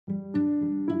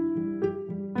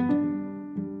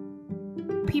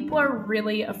people are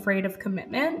really afraid of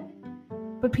commitment,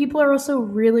 but people are also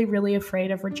really, really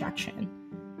afraid of rejection.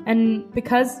 And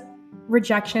because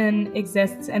rejection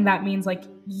exists and that means like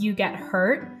you get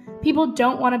hurt, people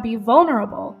don't want to be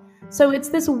vulnerable. So it's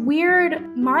this weird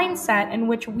mindset in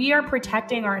which we are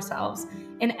protecting ourselves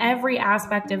in every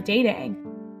aspect of dating.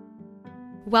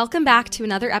 Welcome back to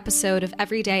another episode of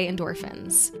Everyday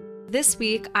Endorphins. This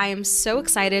week, I am so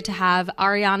excited to have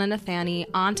Ariana Nathani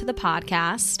onto the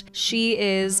podcast. She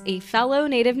is a fellow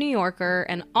native New Yorker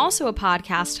and also a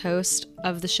podcast host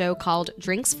of the show called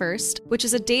Drinks First, which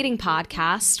is a dating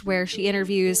podcast where she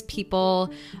interviews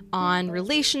people on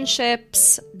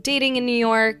relationships, dating in New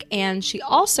York, and she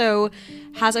also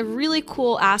has a really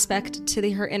cool aspect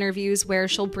to her interviews where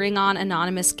she'll bring on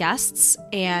anonymous guests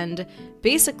and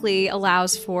basically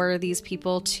allows for these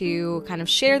people to kind of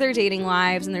share their dating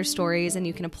lives and their stories, and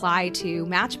you can apply to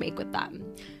matchmake with them,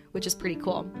 which is pretty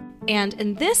cool. And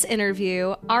in this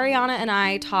interview, Ariana and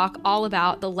I talk all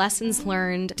about the lessons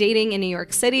learned dating in New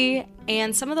York City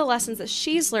and some of the lessons that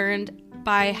she's learned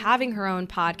by having her own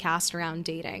podcast around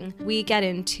dating. We get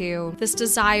into this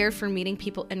desire for meeting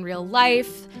people in real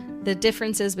life, the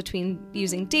differences between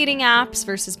using dating apps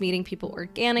versus meeting people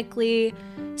organically,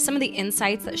 some of the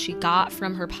insights that she got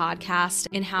from her podcast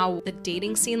and how the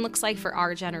dating scene looks like for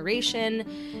our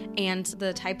generation, and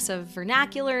the types of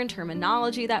vernacular and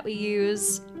terminology that we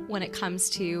use when it comes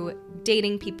to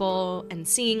dating people and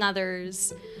seeing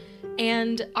others.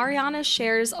 And Ariana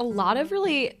shares a lot of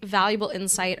really valuable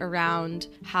insight around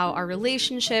how our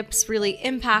relationships really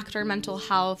impact our mental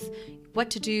health, what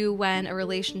to do when a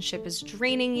relationship is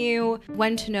draining you,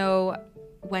 when to know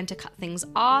when to cut things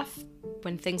off,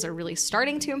 when things are really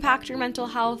starting to impact your mental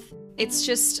health. It's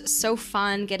just so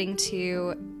fun getting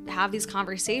to have these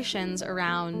conversations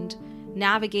around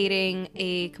navigating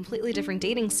a completely different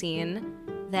dating scene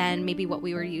than maybe what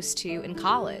we were used to in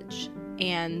college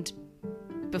and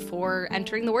before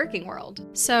entering the working world.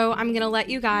 So I'm going to let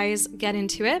you guys get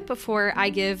into it before I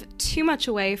give too much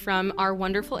away from our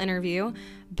wonderful interview.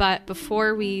 But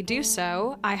before we do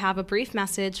so, I have a brief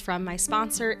message from my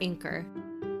sponsor, Anchor.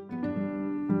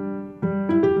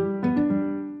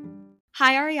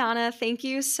 Hi, Ariana. Thank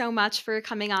you so much for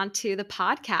coming on to the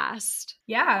podcast.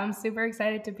 Yeah, I'm super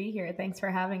excited to be here. Thanks for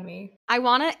having me. I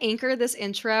want to anchor this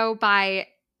intro by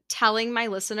telling my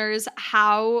listeners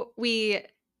how we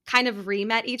kind of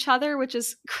re-met each other, which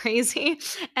is crazy.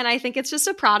 And I think it's just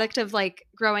a product of like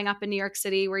growing up in New York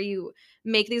City where you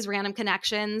make these random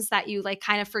connections that you like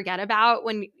kind of forget about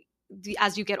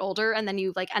as you get older, and then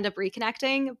you like end up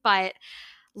reconnecting. But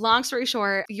long story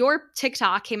short, your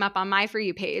TikTok came up on my For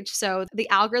You page. So the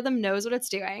algorithm knows what it's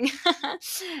doing.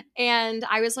 And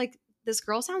I was like, this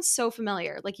girl sounds so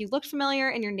familiar. Like you looked familiar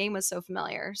and your name was so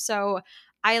familiar. So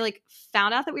I like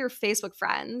found out that we were Facebook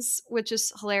friends, which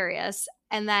is hilarious.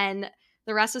 And then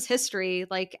the rest is history.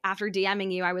 Like after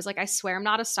DMing you, I was like, I swear I'm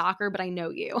not a stalker, but I know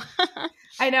you.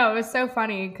 I know, it was so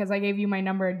funny because I gave you my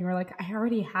number and you were like, I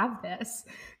already have this.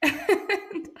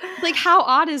 Like, how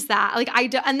odd is that? Like,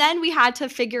 and then we had to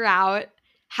figure out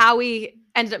how we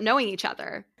ended up knowing each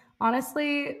other.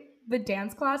 Honestly, the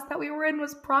dance class that we were in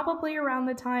was probably around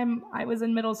the time I was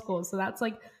in middle school. So that's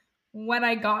like when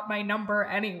I got my number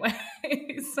anyway.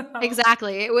 So.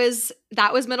 Exactly.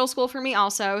 That was middle school for me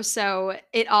also. So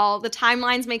the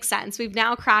timelines make sense. We've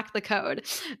now cracked the code.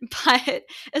 But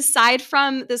aside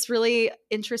from this really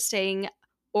interesting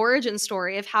origin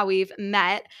story of how we've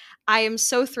met, I am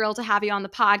so thrilled to have you on the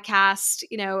podcast.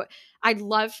 You know, I'd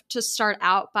love to start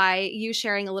out by you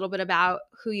sharing a little bit about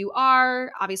who you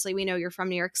are. Obviously, we know you're from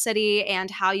New York City, and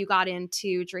how you got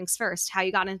into Drinks First, how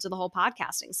you got into the whole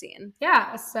podcasting scene.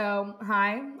 Yeah. So,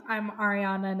 hi, I'm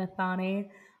Ariana Nathani.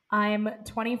 I'm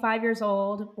 25 years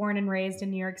old, born and raised in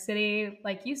New York City.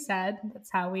 Like you said,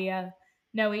 that's how we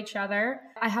know each other.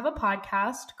 I have a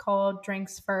podcast called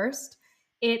Drinks First.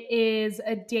 It is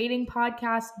a dating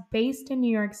podcast based in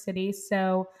New York City.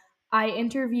 So I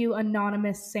interview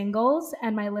anonymous singles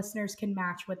and my listeners can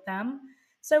match with them.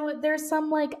 So there's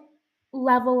some like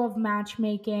level of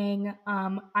matchmaking.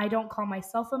 I don't call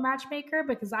myself a matchmaker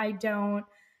because I don't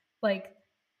like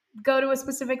go to a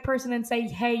specific person and say,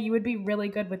 hey, you would be really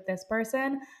good with this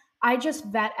person. I just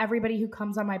vet everybody who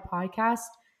comes on my podcast.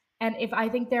 And if I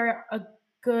think they're a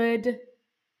good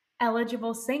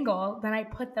eligible single, then I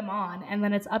put them on. And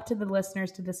then it's up to the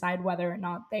listeners to decide whether or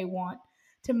not they want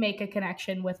to make a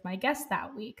connection with my guest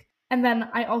that week. And then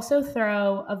I also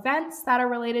throw events that are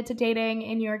related to dating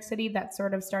in New York City that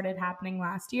sort of started happening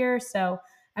last year. So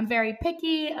I'm very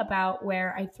picky about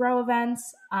where I throw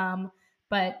events,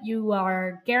 but you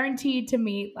are guaranteed to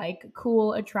meet like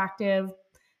cool, attractive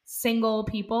single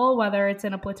people, whether it's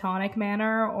in a platonic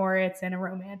manner or it's in a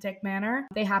romantic manner.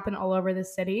 They happen all over the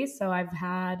city. So I've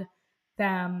had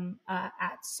them at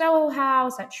Soho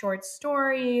House, at Short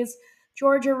Stories,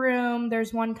 Georgia Room.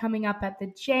 There's one coming up at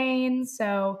the Jane.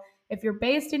 So if you're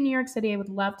based in New York City, I would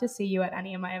love to see you at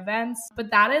any of my events. But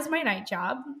that is my night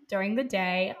job. During the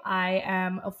day, I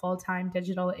am a full-time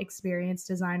digital experience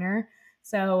designer.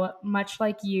 So much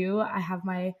like you, I have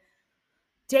my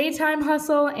daytime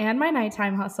hustle and my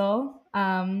nighttime hustle.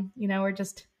 We're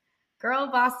just girl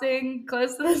bossing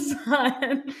close to the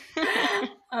sun.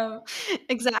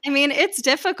 Exactly. I mean, it's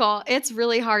difficult. It's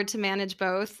really hard to manage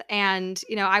both. And,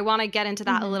 I want to get into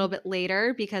that a little bit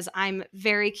later because I'm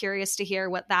very curious to hear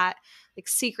what that like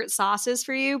secret sauce is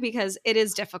for you because it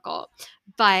is difficult.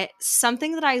 But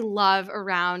something that I love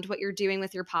around what you're doing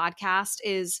with your podcast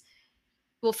is,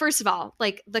 well, first of all,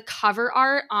 like the cover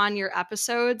art on your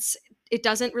episodes, it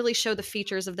doesn't really show the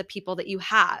features of the people that you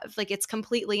have. Like it's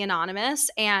completely anonymous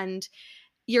and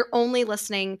you're only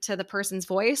listening to the person's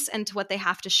voice and to what they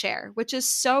have to share, which is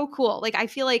so cool. Like I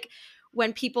feel like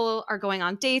when people are going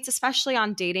on dates, especially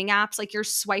on dating apps, like you're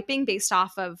swiping based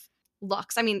off of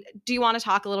looks. I mean, do you want to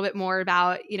talk a little bit more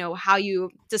about, how you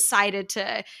decided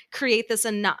to create this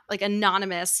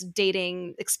anonymous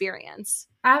dating experience?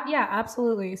 Yeah,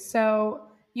 absolutely. So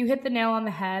you hit the nail on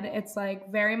the head. It's like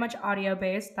very much audio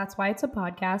based. That's why it's a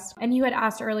podcast. And you had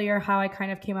asked earlier how I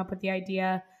kind of came up with the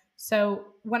idea. So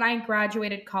when I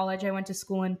graduated college, I went to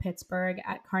school in Pittsburgh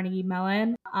at Carnegie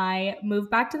Mellon. I moved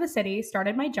back to the city,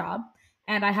 started my job,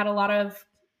 and I had a lot of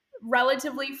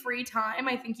relatively free time.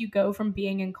 I think you go from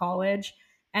being in college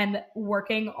and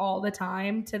working all the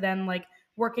time to then like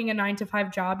working a 9 to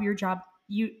 5 job.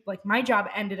 My job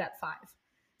ended at 5.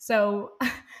 So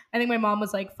I think my mom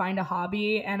was like, find a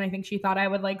hobby. And I think she thought I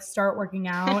would like start working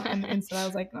out. And so I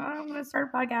was like, oh, I'm going to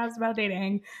start a podcast about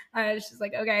dating. She's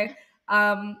like, okay.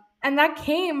 And that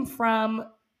came from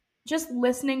just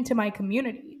listening to my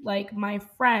community, like my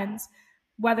friends,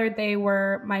 whether they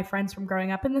were my friends from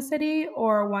growing up in the city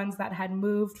or ones that had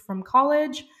moved from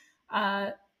college.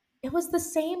 It was the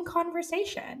same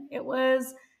conversation. It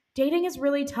was dating is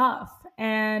really tough.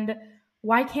 And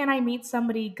why can't I meet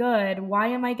somebody good? Why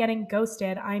am I getting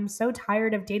ghosted? I'm so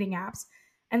tired of dating apps.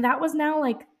 And that was now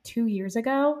like 2 years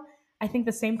ago. I think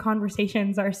the same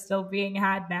conversations are still being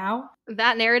had now.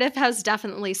 That narrative has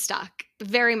definitely stuck,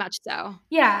 very much so.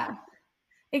 Yeah,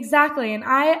 exactly. And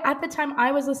at the time,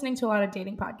 I was listening to a lot of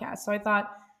dating podcasts. So I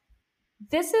thought,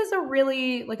 this is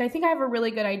I think I have a really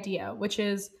good idea, which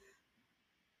is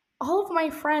all of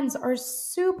my friends are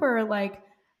super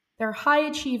they're high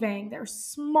achieving, they're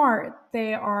smart,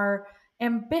 they are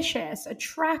ambitious,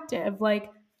 attractive,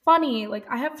 like funny. Like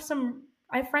I have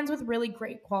friends with really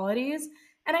great qualities,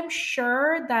 and I'm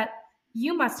sure that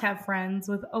you must have friends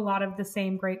with a lot of the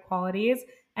same great qualities.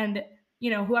 And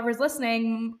whoever's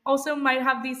listening also might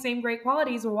have these same great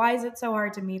qualities. Why is it so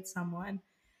hard to meet someone?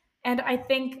 And I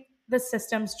think the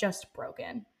system's just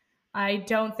broken. I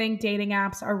don't think dating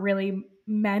apps are really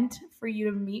meant for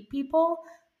you to meet people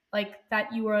like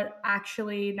that you would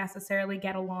actually necessarily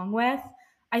get along with.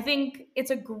 I think it's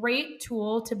a great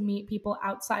tool to meet people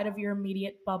outside of your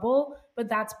immediate bubble, but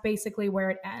that's basically where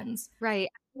it ends. Right.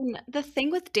 The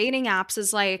thing with dating apps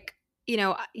is like,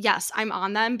 yes, I'm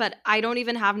on them, but I don't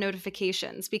even have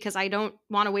notifications because I don't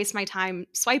want to waste my time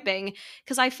swiping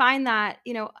because I find that,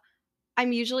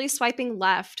 I'm usually swiping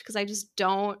left because I just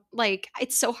don't like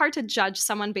it's so hard to judge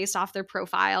someone based off their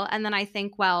profile. And then I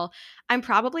think, well, I'm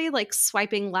probably like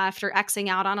swiping left or Xing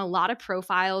out on a lot of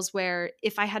profiles where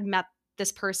if I had met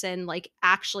this person like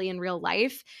actually in real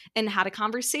life and had a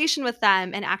conversation with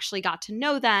them and actually got to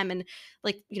know them and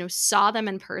like, saw them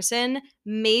in person,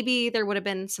 maybe there would have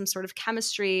been some sort of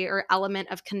chemistry or element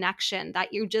of connection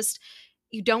that you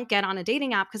don't get on a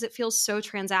dating app because it feels so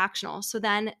transactional. So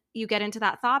then you get into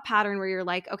that thought pattern where you're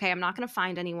like, okay, I'm not going to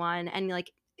find anyone. And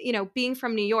like, being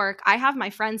from New York, I have my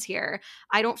friends here.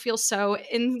 I don't feel so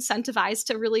incentivized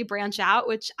to really branch out,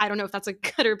 which I don't know if that's a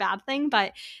good or bad thing,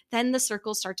 but then the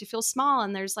circles start to feel small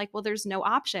and there's like, well, there's no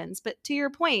options. But to your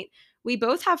point, we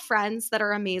both have friends that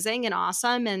are amazing and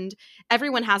awesome and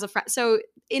everyone has a friend. So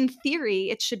in theory,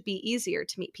 it should be easier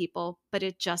to meet people, but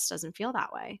it just doesn't feel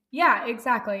that way. Yeah,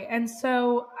 exactly. And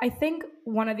so I think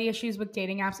one of the issues with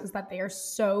dating apps is that they are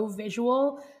so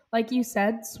visual. Like you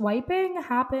said, swiping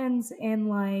happens in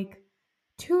like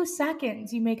 2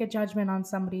 seconds. You make a judgment on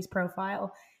somebody's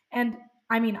profile. And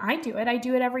I mean, I do it. I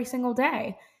do it every single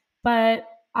day. But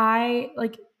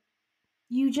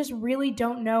you just really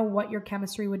don't know what your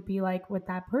chemistry would be like with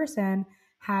that person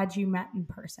had you met in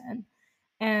person.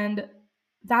 And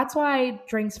that's why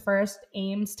Drinks First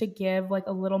aims to give like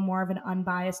a little more of an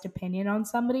unbiased opinion on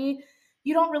somebody.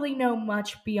 You don't really know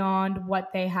much beyond what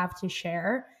they have to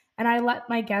share. And I let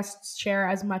my guests share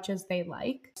as much as they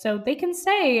like. So they can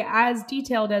say as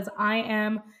detailed as I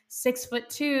am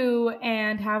 6'2"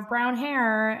 and have brown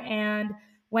hair and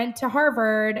went to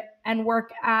Harvard and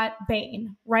work at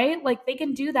Bain, right? Like they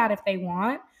can do that if they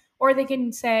want. Or they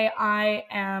can say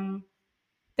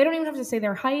they don't even have to say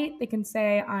their height. They can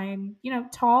say I'm,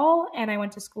 tall and I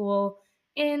went to school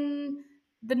in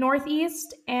the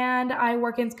Northeast and I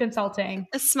work in consulting.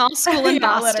 A small school in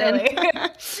Boston.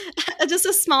 Just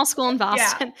a small school in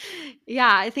Boston.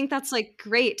 Yeah, I think that's like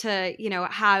great to,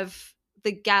 have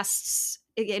the guests,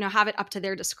 have it up to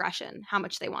their discretion how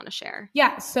much they want to share.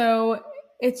 Yeah, so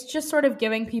it's just sort of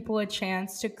giving people a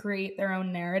chance to create their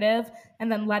own narrative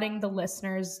and then letting the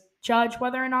listeners judge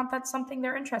whether or not that's something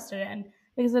they're interested in.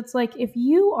 Because it's like if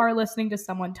you are listening to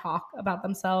someone talk about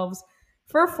themselves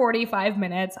for 45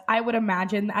 minutes, I would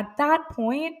imagine at that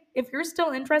point, if you're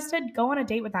still interested, go on a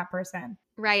date with that person.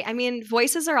 Right. I mean,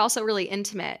 voices are also really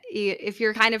intimate. If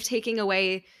you're kind of taking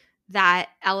away that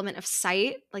element of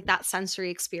sight, like that sensory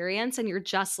experience, and you're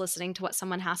just listening to what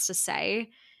someone has to say,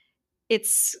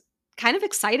 it's kind of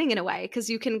exciting in a way because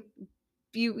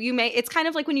it's kind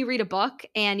of like when you read a book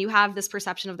and you have this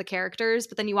perception of the characters,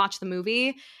 but then you watch the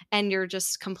movie and you're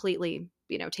just completely,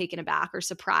 taken aback or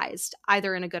surprised,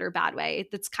 either in a good or bad way.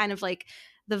 That's kind of like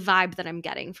the vibe that I'm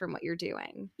getting from what you're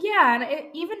doing. Yeah, and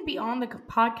even beyond the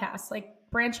podcast, like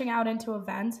branching out into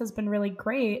events has been really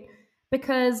great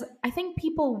because I think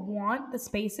people want the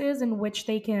spaces in which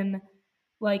they can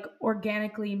like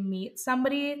organically meet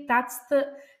somebody. That's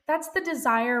the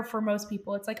desire for most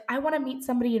people. It's like I want to meet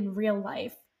somebody in real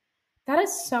life. That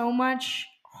is so much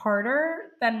harder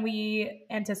than we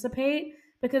anticipate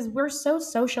because we're so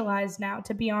socialized now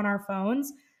to be on our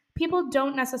phones. People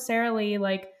don't necessarily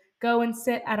like go and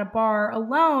sit at a bar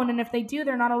alone, and if they do,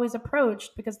 they're not always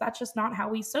approached because that's just not how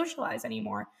we socialize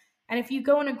anymore. And if you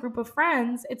go in a group of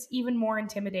friends, it's even more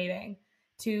intimidating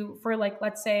for like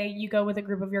let's say you go with a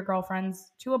group of your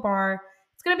girlfriends to a bar.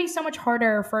 It's going to be so much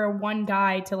harder for one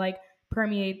guy to like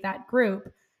permeate that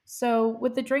group. So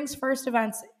with the Drinks First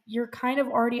events, you're kind of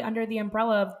already under the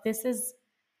umbrella of this is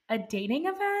a dating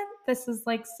event. This is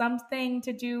like something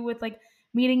to do with like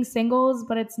meeting singles,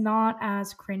 but it's not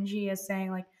as cringy as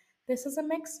saying like this is a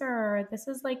mixer. This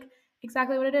is like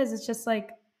exactly what it is. It's just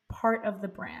like part of the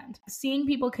brand. Seeing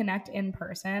people connect in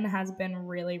person has been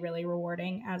really, really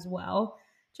rewarding as well.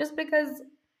 Just because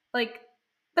like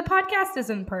the podcast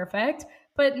isn't perfect,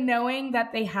 but knowing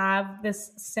that they have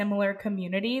this similar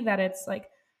community that it's like,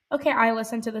 okay, I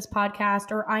listen to this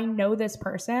podcast or I know this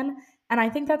person. And I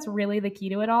think that's really the key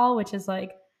to it all, which is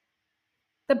like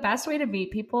the best way to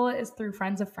meet people is through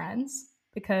friends of friends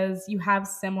because you have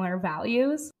similar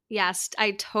values. Yes,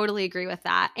 I totally agree with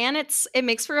that. And it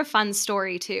makes for a fun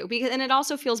story too, and it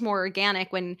also feels more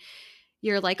organic when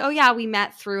you're like, oh yeah, we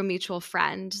met through a mutual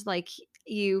friend. Like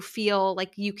you feel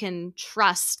like you can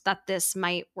trust that this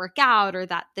might work out or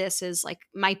that this is like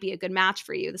might be a good match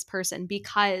for you, this person,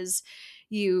 because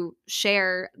you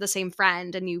share the same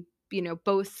friend and you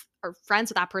both are friends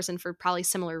with that person for probably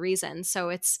similar reasons. So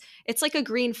it's like a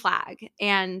green flag.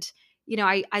 And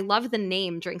I love the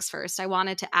name Drinks First. I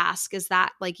wanted to ask, is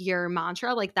that like your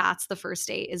mantra? Like that's the first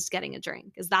date is getting a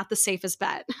drink. Is that the safest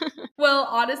bet? Well,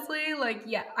 honestly, like,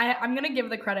 yeah, I'm going to give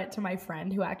the credit to my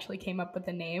friend who actually came up with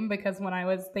the name because when I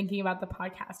was thinking about the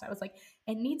podcast, I was like,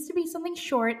 it needs to be something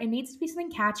short. It needs to be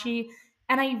something catchy.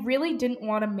 And I really didn't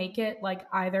want to make it like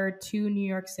either too New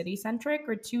York City centric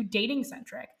or too dating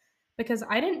centric because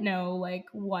I didn't know like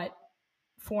what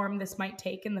form this might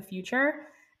take in the future.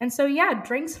 And so, yeah,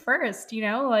 drinks first,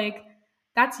 like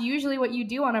that's usually what you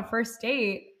do on a first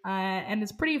date. And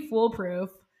it's pretty foolproof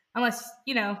unless,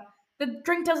 the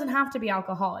drink doesn't have to be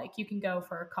alcoholic. You can go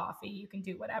for a coffee, you can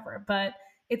do whatever, but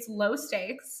it's low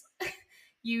stakes.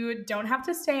 You don't have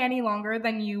to stay any longer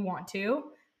than you want to.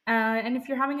 And if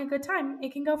you're having a good time,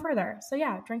 it can go further. So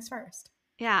yeah, drinks first.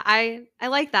 Yeah, I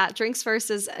like that. Drinks first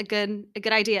is a good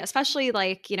idea, especially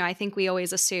like, I think we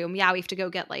always assume, yeah, we have to go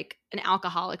get like an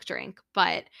alcoholic drink,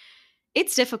 but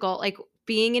it's difficult. Like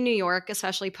being in New York,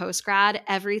 especially post grad,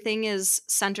 everything is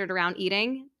centered around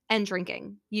eating and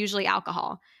drinking, usually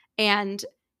alcohol. And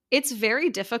it's very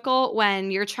difficult when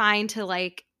you're trying to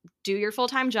like do your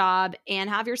full-time job and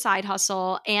have your side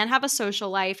hustle and have a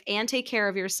social life and take care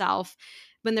of yourself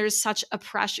when there's such a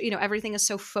pressure, everything is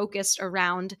so focused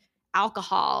around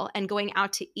alcohol and going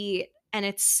out to eat. And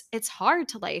it's hard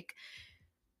to like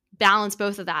balance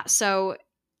both of that. So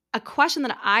a question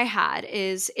that I had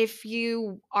is, if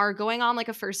you are going on like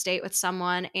a first date with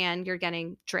someone and you're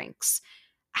getting drinks,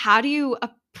 how do you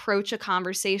approach a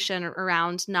conversation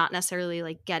around not necessarily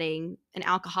like getting an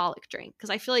alcoholic drink? Because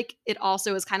I feel like it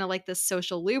also is kind of like this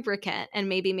social lubricant and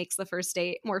maybe makes the first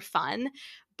date more fun.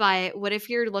 But what if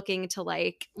you're looking to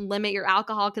like limit your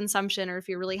alcohol consumption, or if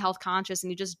you're really health conscious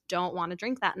and you just don't want to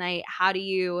drink that night? How do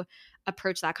you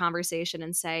approach that conversation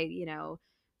and say,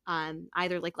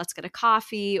 either like, let's get a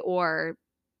coffee, or,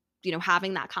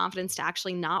 having that confidence to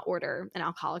actually not order an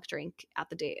alcoholic drink at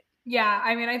the date? Yeah,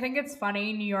 I mean, I think it's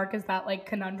funny. New York is that like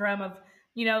conundrum of,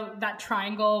 that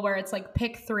triangle where it's like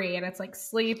pick three and it's like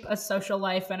sleep, a social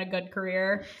life, and a good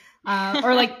career.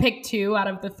 Or like pick two out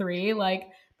of the three. Like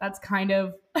that's kind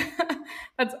of,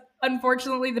 that's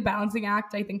unfortunately the balancing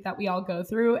act I think that we all go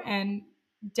through. And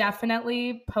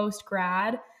definitely post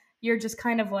grad, you're just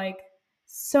kind of like,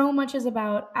 so much is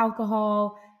about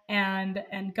alcohol and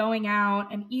going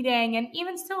out and eating. And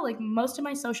even still, like most of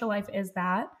my social life is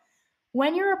that.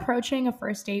 When you're approaching a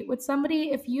first date with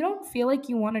somebody, if you don't feel like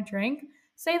you want to drink,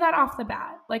 say that off the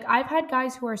bat. Like I've had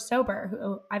guys who are sober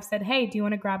who I've said, "Hey, do you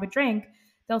want to grab a drink?"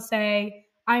 They'll say,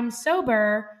 "I'm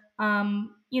sober,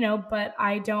 but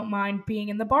I don't mind being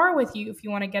in the bar with you if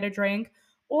you want to get a drink."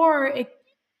 Or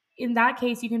in that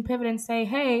case, you can pivot and say,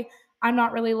 "Hey, I'm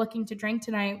not really looking to drink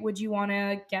tonight. Would you want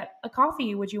to get a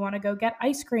coffee? Would you want to go get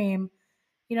ice cream?"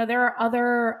 There are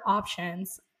other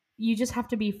options. You just have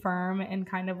to be firm and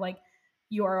kind of like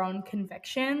your own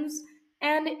convictions.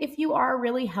 And if you are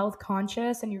really health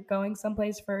conscious and you're going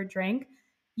someplace for a drink,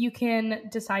 you can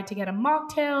decide to get a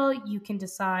mocktail. You can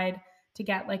decide to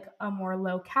get like a more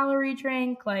low calorie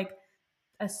drink, like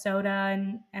a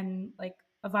soda and like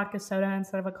a vodka soda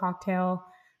instead of a cocktail.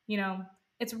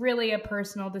 It's really a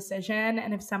personal decision.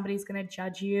 And if somebody's going to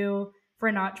judge you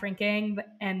for not drinking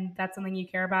and that's something you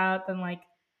care about, then like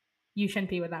you shouldn't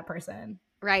be with that person.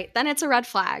 Right. Then it's a red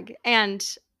flag. And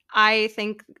I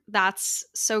think that's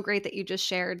so great that you just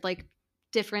shared like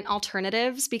different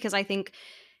alternatives, because I think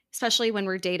especially when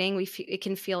we're dating, it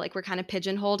can feel like we're kind of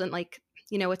pigeonholed, and like,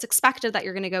 it's expected that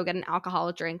you're going to go get an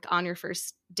alcoholic drink on your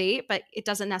first date, but it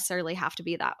doesn't necessarily have to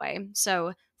be that way.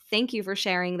 So thank you for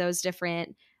sharing those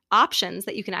different options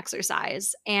that you can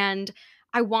exercise. And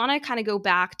I want to kind of go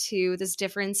back to this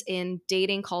difference in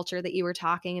dating culture that you were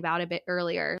talking about a bit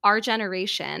earlier. Our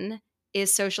generation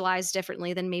is socialized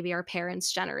differently than maybe our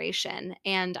parents' generation.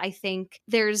 And I think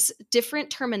there's different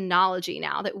terminology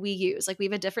now that we use. Like we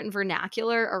have a different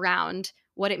vernacular around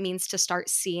what it means to start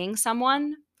seeing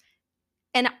someone.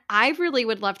 And I really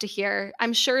would love to hear,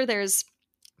 I'm sure there's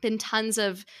been tons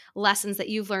of lessons that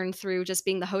you've learned through just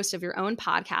being the host of your own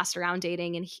podcast around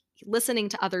dating and listening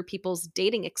to other people's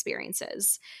dating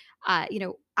experiences.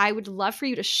 I would love for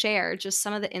you to share just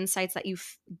some of the insights that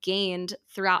you've gained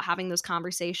throughout having those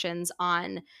conversations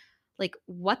on like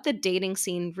what the dating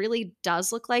scene really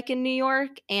does look like in New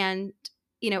York. And,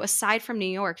 aside from New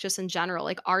York, just in general,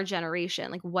 like our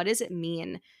generation, like what does it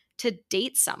mean to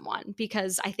date someone?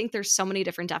 Because I think there's so many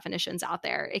different definitions out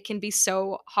there. It can be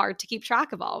so hard to keep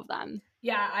track of all of them.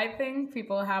 Yeah, I think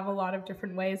people have a lot of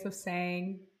different ways of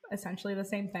saying essentially the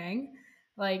same thing.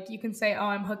 Like you can say, "Oh,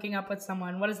 I'm hooking up with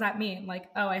someone." What does that mean? Like,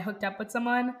 "Oh, I hooked up with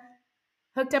someone."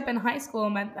 Hooked up in high school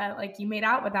meant that like you made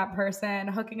out with that person.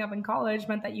 Hooking up in college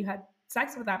meant that you had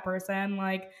sex with that person.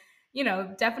 Like,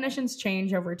 definitions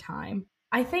change over time.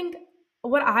 I think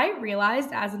what I realized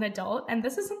as an adult, and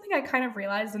this is something I kind of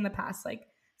realized in the past, like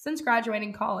since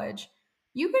graduating college,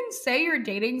 you can say you're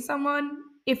dating someone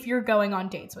if you're going on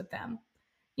dates with them.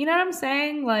 You know what I'm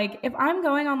saying? Like, if I'm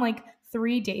going on like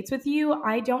 3 dates with you,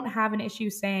 I don't have an issue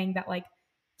saying that, like,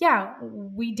 yeah,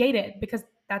 we dated, because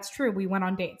that's true. We went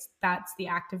on dates. That's the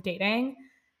act of dating.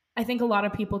 I think a lot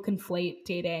of people conflate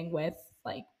dating with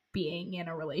like being in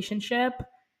a relationship.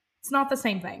 It's not the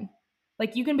same thing.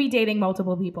 Like, you can be dating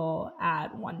multiple people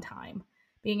at one time.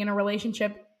 Being in a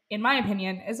relationship, in my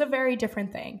opinion, is a very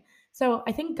different thing. So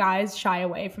I think guys shy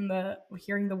away from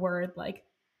hearing the word like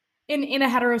in a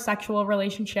heterosexual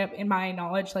relationship. In my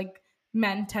knowledge, like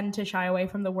men tend to shy away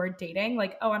from the word dating.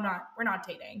 Like, "Oh, we're not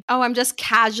dating. Oh, I'm just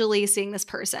casually seeing this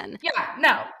person." Yeah,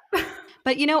 no.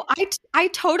 But I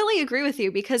totally agree with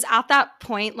you, because at that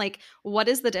point, like, what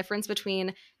is the difference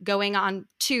between going on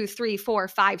 2, 3, 4,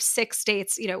 5, 6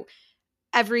 dates,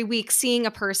 every week, seeing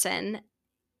a person,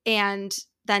 and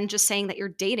then just saying that you're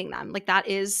dating them? Like, that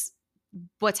is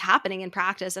what's happening in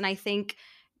practice. And I think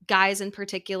guys in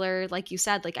particular, like you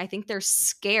said, like I think they're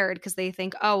scared because they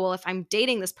think, oh, well, if I'm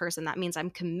dating this person, that means I'm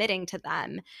committing to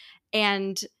them.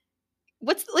 And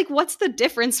what's the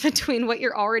difference between what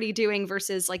you're already doing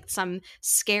versus like some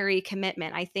scary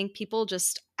commitment? I think people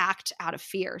just act out of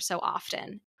fear so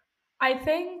often. I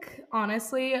think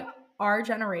honestly, our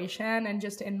generation and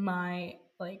just in my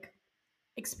like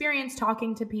experience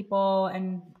talking to people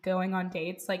and going on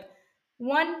dates, like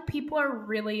one, people are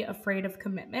really afraid of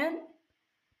commitment,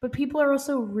 but people are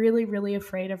also really, really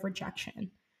afraid of rejection.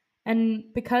 And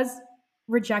because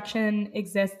rejection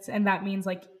exists and that means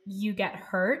like you get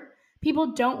hurt,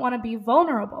 people don't want to be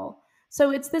vulnerable.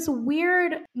 So it's this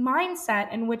weird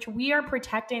mindset in which we are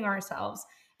protecting ourselves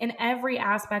in every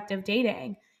aspect of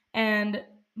dating. And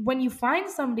when you find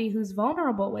somebody who's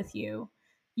vulnerable with you,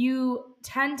 you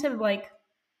tend to like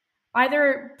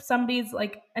either somebody's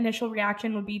like initial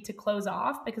reaction would be to close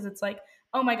off because it's like,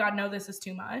 oh my God, no, this is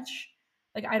too much.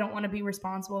 Like, I don't want to be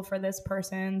responsible for this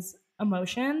person's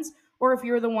emotions. Or if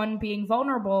you're the one being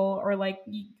vulnerable or like,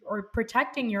 or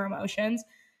protecting your emotions,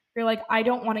 you're like, I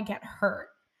don't want to get hurt.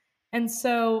 And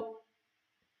so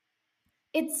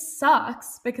it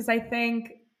sucks because I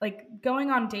think like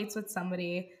going on dates with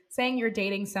somebody, saying you're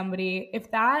dating somebody, if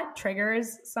that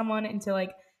triggers someone into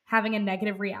like having a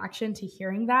negative reaction to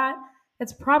hearing that,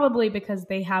 it's probably because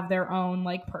they have their own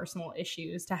like personal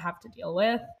issues to have to deal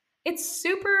with. It's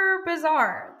super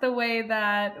bizarre the way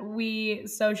that we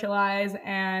socialize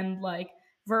and like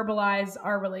verbalize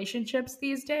our relationships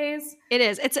these days. It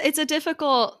is. It's a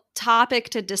difficult topic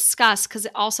to discuss because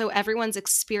also everyone's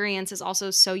experience is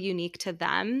also so unique to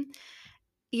them.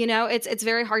 You know, it's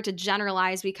very hard to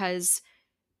generalize because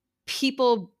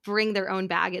people bring their own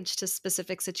baggage to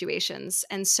specific situations.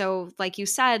 And so, like you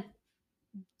said,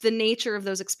 the nature of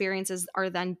those experiences are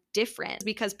then different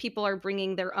because people are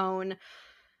bringing their own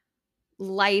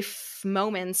life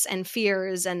moments and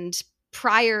fears and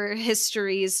prior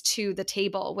histories to the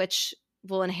table, which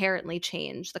will inherently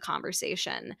change the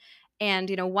conversation. And,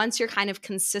 you know, once you're kind of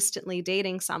consistently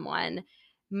dating someone,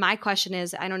 my question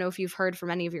is, I don't know if you've heard from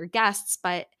any of your guests,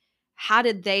 but how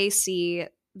did they see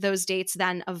those dates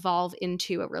then evolve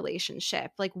into a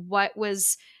relationship? Like, what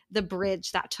was the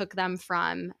bridge that took them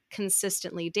from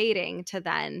consistently dating to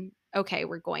then, okay,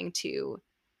 we're going to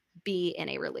be in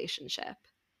a relationship?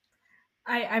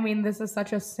 I mean, this is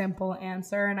such a simple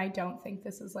answer, and I don't think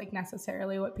this is like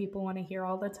necessarily what people want to hear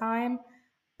all the time.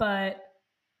 But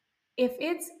if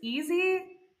it's easy,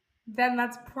 then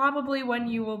that's probably when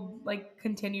you will like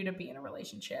continue to be in a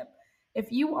relationship.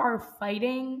 If you are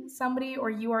fighting somebody or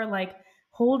you are like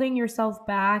holding yourself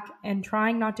back and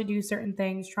trying not to do certain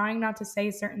things, trying not to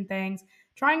say certain things,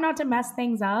 trying not to mess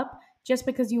things up just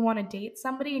because you want to date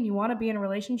somebody and you want to be in a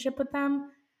relationship with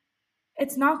them,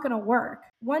 it's not going to work.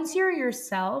 Once you're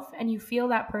yourself and you feel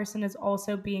that person is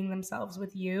also being themselves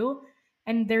with you,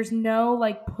 and there's no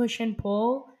like push and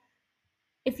pull,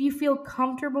 if you feel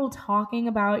comfortable talking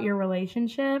about your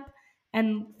relationship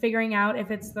and figuring out if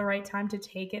it's the right time to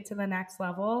take it to the next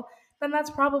level, then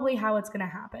that's probably how it's going to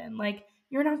happen. Like,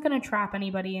 you're not going to trap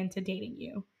anybody into dating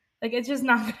you. Like, it's just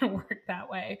not going to work that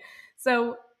way.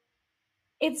 So,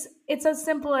 it's as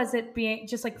simple as it being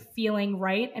just like feeling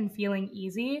right and feeling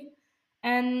easy.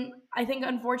 And I think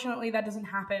unfortunately that doesn't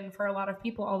happen for a lot of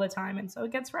people all the time, and so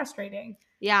it gets frustrating.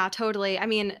 Yeah, totally. I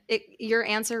mean, your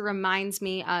answer reminds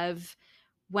me of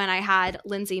when I had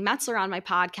Lindsay Metzler on my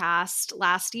podcast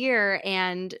last year,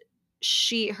 and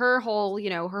her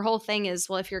whole thing is,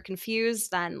 well, if you're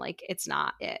confused, then like it's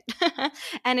not it.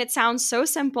 And it sounds so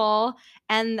simple.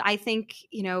 And I think,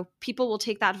 people will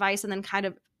take that advice and then kind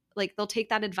of like they'll take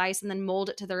that advice and then mold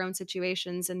it to their own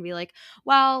situations and be like,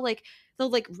 well, like they'll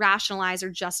like rationalize or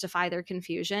justify their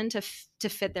confusion to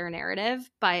fit their narrative.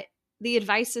 But the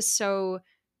advice is so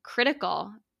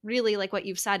critical. Really, like what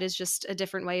you've said is just a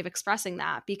different way of expressing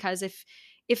that, because if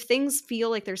things feel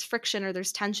like there's friction or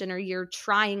there's tension or you're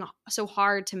trying so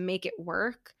hard to make it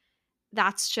work,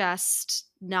 that's just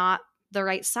not the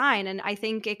right sign. And I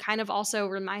think it kind of also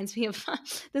reminds me of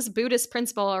this Buddhist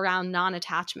principle around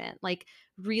non-attachment, like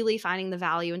really finding the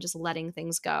value and just letting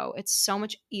things go. It's so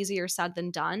much easier said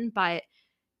than done, but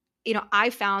I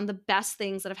found the best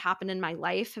things that have happened in my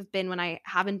life have been when I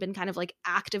haven't been kind of like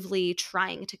actively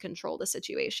trying to control the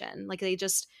situation. Like they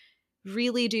just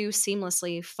really do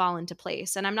seamlessly fall into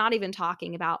place. And I'm not even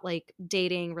talking about like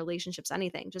dating, relationships,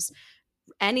 anything, just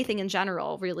anything in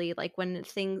general, really. Like when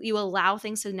you allow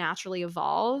things to naturally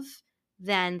evolve,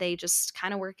 then they just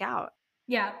kind of work out.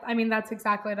 Yeah, I mean, that's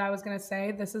exactly what I was going to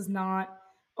say. This is not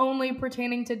only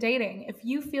pertaining to dating. If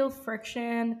you feel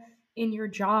friction in your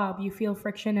job, you feel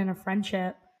friction in a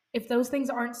friendship, if those things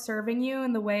aren't serving you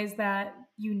in the ways that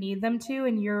you need them to,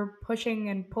 and you're pushing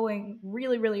and pulling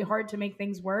really, really hard to make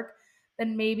things work,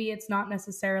 then maybe it's not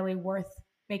necessarily worth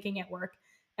making it work.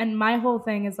 And my whole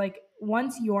thing is like,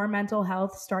 once your mental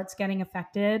health starts getting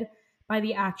affected by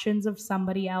the actions of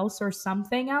somebody else or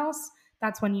something else,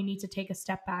 that's when you need to take a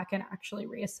step back and actually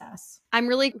reassess. I'm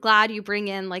really glad you bring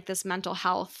in like this mental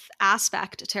health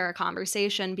aspect to our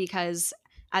conversation because,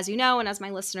 as you know, and as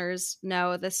my listeners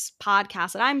know, this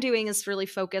podcast that I'm doing is really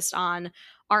focused on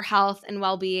our health and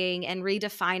well-being and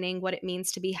redefining what it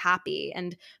means to be happy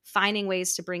and finding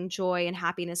ways to bring joy and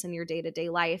happiness in your day-to-day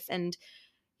life. And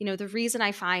the reason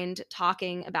I find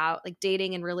talking about like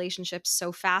dating and relationships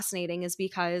so fascinating is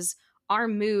because our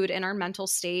mood and our mental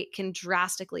state can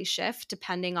drastically shift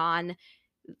depending on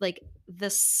like the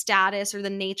status or the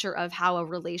nature of how a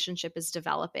relationship is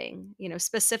developing,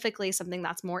 specifically something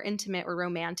that's more intimate or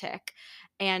romantic.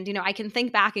 And, I can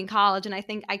think back in college and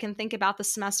I can think about the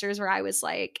semesters where I was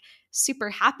like super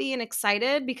happy and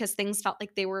excited because things felt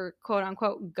like they were quote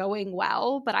unquote going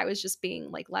well, but I was just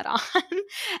being like led on.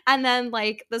 And then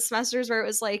like the semesters where it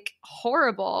was like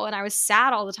horrible and I was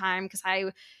sad all the time because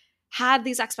I had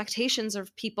these expectations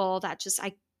of people that just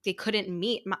they couldn't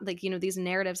meet these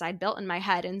narratives I'd built in my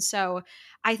head. And so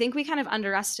I think we kind of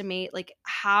underestimate like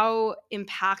how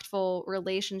impactful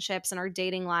relationships and our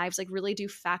dating lives like really do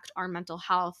affect our mental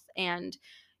health. And,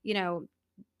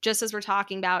 just as we're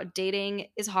talking about dating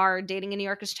is hard, dating in New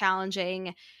York is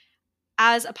challenging.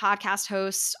 As a podcast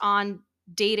host on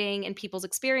dating and people's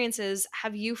experiences,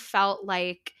 have you felt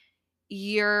like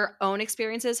your own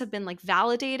experiences have been like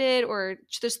validated, or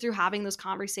just through having those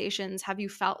conversations, have you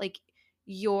felt like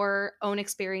your own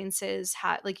experiences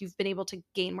like you've been able to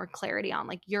gain more clarity on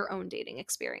like your own dating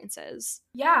experiences?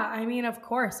 Yeah, I mean, of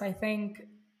course, I think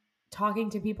talking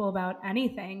to people about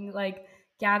anything, like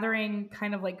gathering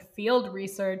kind of like field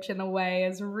research in a way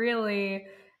is really,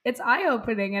 it's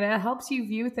eye-opening and it helps you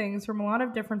view things from a lot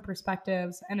of different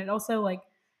perspectives. And it also like,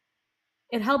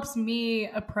 it helps me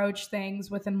approach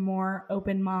things with a more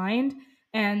open mind.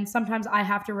 And sometimes I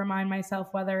have to remind myself,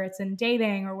 whether it's in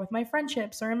dating or with my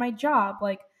friendships or in my job,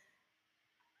 like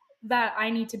that I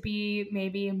need to be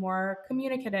maybe more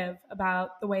communicative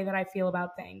about the way that I feel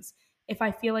about things. If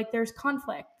I feel like there's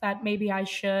conflict, that maybe I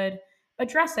should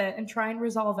address it and try and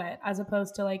resolve it as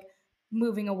opposed to like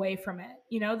moving away from it.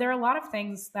 There are a lot of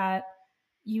things that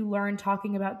you learn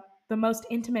talking about the most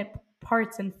intimate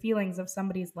parts and feelings of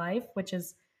somebody's life, which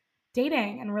is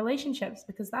dating and relationships,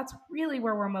 because that's really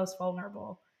where we're most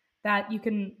vulnerable, that you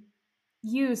can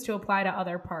use to apply to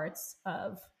other parts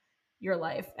of your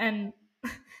life. And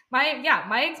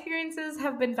my experiences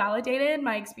have been validated.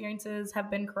 My experiences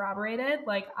have been corroborated.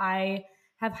 Like I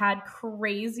have had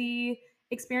crazy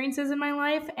experiences in my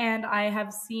life and I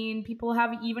have seen people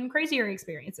have even crazier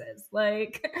experiences.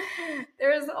 Like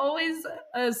there's always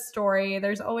a story.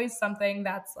 There's always something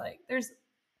that's like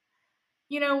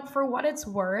for what it's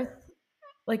worth,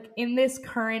 like in this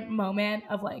current moment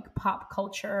of like pop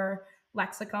culture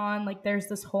lexicon, like there's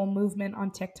this whole movement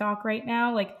on TikTok right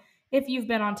now. Like if you've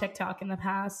been on TikTok in the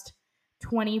past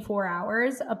 24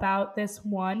 hours about this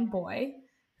one boy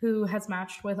who has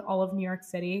matched with all of New York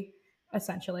City,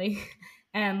 essentially.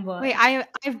 And Wait,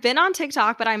 I've been on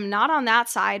TikTok, but I'm not on that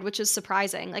side, which is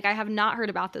surprising. Like I have not heard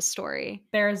about this story.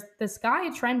 There's this guy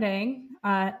trending,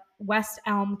 West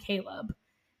Elm Caleb.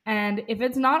 And if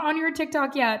it's not on your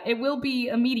TikTok yet, it will be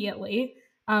immediately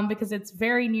because it's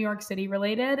very New York City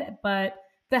related. But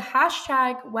the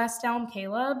hashtag West Elm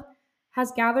Caleb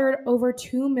has gathered over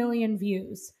 2 million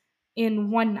views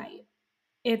in one night.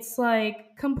 It's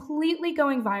like completely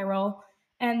going viral.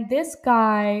 And this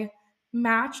guy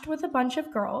matched with a bunch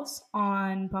of girls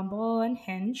on Bumble and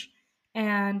Hinge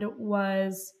and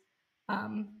was,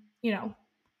 um,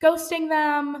 ghosting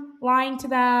them, lying to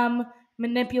them,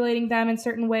 manipulating them in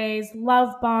certain ways,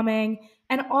 love bombing.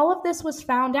 And all of this was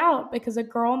found out because a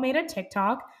girl made a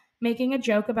TikTok making a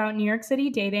joke about New York City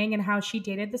dating and how she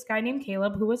dated this guy named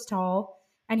Caleb who was tall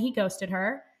and he ghosted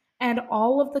her. And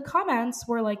all of the comments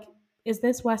were like, is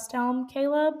this West Elm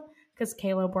Caleb? Because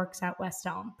Caleb works at West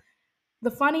Elm.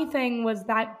 The funny thing was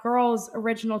that girl's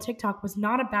original TikTok was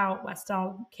not about West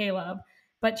Elm Caleb,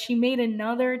 but she made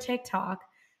another TikTok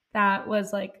that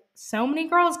was like, so many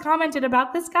girls commented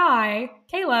about this guy,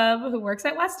 Caleb, who works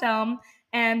at West Elm,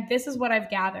 and this is what I've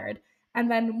gathered. And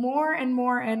then more and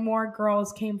more and more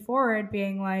girls came forward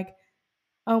being like,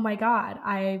 oh my God,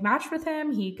 I matched with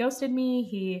him. He ghosted me.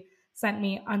 He sent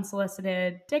me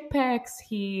unsolicited dick pics.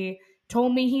 He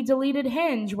told me he deleted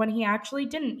Hinge when he actually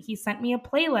didn't. He sent me a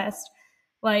playlist.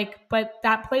 But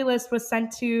that playlist was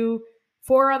sent to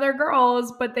 4 other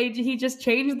girls, but he just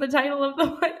changed the title of the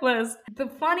playlist. The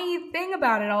funny thing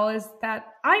about it all is that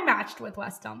I matched with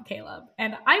West Elm Caleb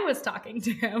and I was talking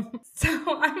to him. So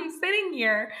I'm sitting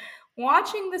here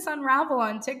watching this unravel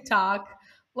on TikTok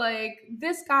Like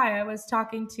this guy I was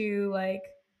talking to like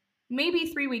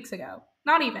maybe 3 weeks ago,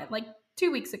 not even like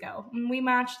 2 weeks ago. And we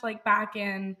matched like back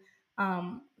in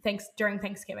thanks during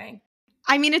Thanksgiving.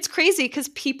 I mean, it's crazy because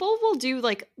people will do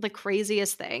like the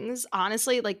craziest things.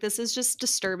 Honestly, like this is just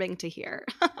disturbing to hear.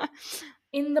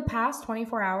 In the past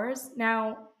 24 hours,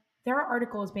 now there are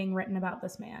articles being written about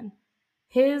this man.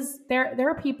 There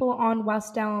are people on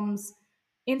West Elm's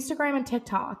Instagram and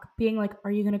TikTok being like,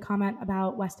 "Are you going to comment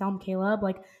about West Elm Caleb?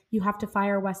 Like, you have to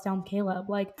fire West Elm Caleb."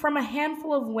 Like, from a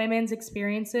handful of women's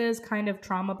experiences, kind of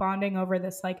trauma bonding over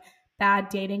this like bad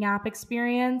dating app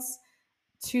experience,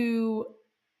 to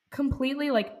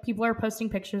completely like people are posting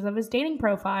pictures of his dating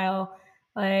profile.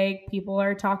 Like people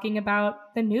are talking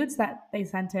about the nudes that they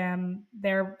sent him.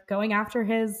 They're going after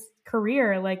his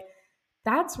career. Like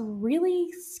that's really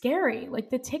scary. Like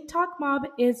the TikTok mob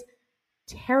is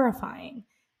terrifying.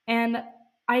 And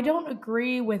I don't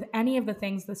agree with any of the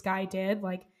things this guy did.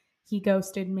 Like he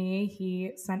ghosted me,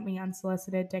 he sent me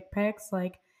unsolicited dick pics,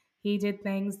 like he did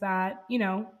things that,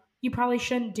 you probably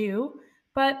shouldn't do.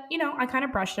 But, I kind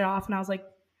of brushed it off and I was like,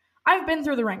 I've been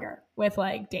through the ringer with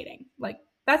like dating. Like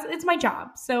it's my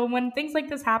job. So when things like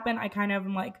this happen, I kind of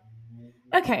am like,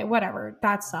 okay, whatever.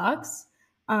 That sucks.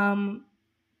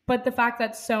 But the fact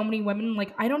that so many women,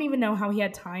 like, I don't even know how he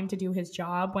had time to do his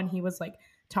job when he was like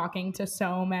talking to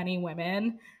so many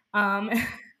women. Um,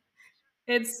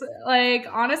 it's like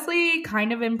honestly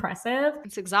kind of impressive.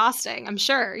 It's exhausting, I'm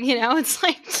sure. It's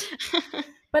like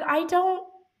But I don't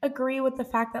agree with the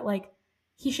fact that like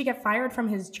he should get fired from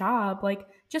his job. Like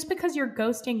just because you're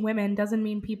ghosting women doesn't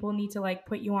mean people need to like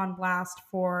put you on blast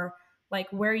for like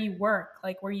where you work,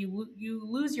 like where you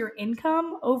lose your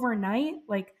income overnight.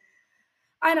 Like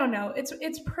I don't know.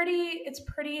 It's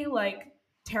pretty like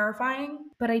terrifying,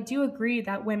 but I do agree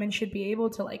that women should be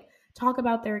able to like talk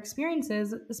about their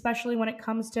experiences, especially when it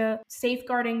comes to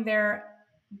safeguarding their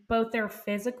both their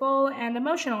physical and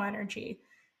emotional energy.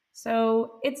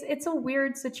 So it's a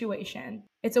weird situation.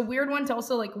 It's a weird one to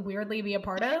also like weirdly be a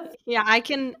part of. yeah, I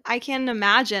can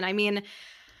imagine. I mean,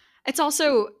 it's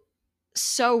also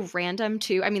so random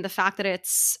too. I mean, the fact that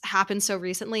it's happened so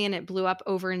recently and it blew up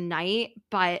overnight,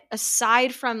 but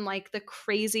aside from like the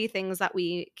crazy things that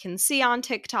we can see on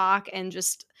TikTok and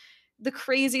just the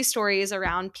crazy stories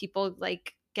around people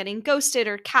like getting ghosted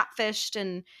or catfished,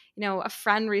 and a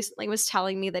friend recently was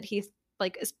telling me that he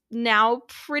like is now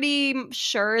pretty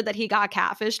sure that he got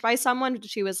catfished by someone.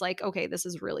 She was like, okay, this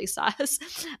is really sus.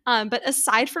 But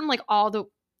aside from like all the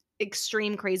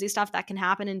extreme crazy stuff that can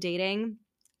happen in dating,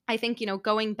 I think,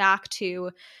 going back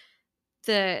to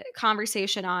the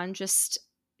conversation on just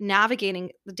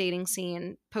navigating the dating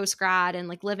scene post grad and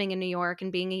like living in New York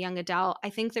and being a young adult,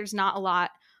 I think there's not a lot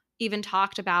even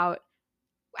talked about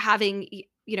having,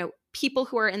 people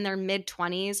who are in their mid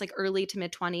 20s, like early to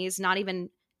mid 20s, not even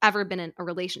ever been in a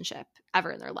relationship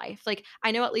ever in their life. Like,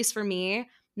 I know at least for me,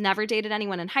 never dated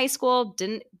anyone in high school,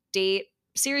 didn't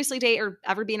seriously date or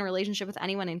ever be in a relationship with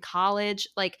anyone in college.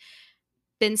 Like,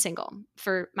 been single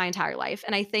for my entire life.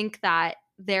 And I think that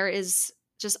there is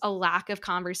just a lack of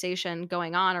conversation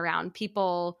going on around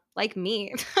people like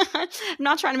me. I'm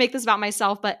not trying to make this about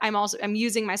myself, but I'm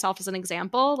using myself as an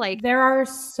example. Like There are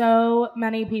so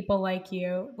many people like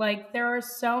you. Like there are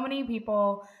so many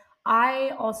people.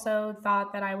 I also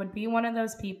thought that I would be one of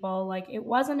those people. Like it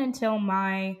wasn't until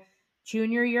my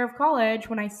junior year of college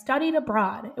when I studied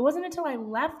abroad. It wasn't until I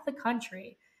left the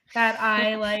country that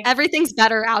I like everything's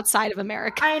better outside of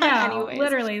America. I know, Anyways.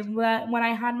 literally when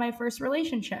I had my first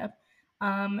relationship.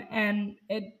 And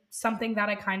it's something that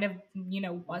I kind of,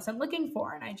 wasn't looking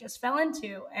for and I just fell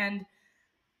into. And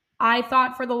I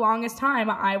thought for the longest time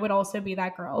I would also be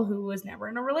that girl who was never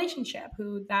in a relationship,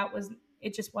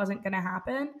 it just wasn't going to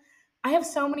happen. I have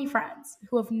so many friends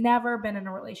who have never been in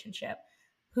a relationship,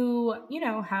 who,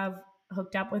 have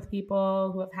hooked up with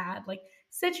people, who have had like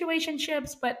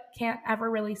situationships, but can't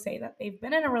ever really say that they've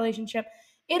been in a relationship.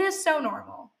 It is so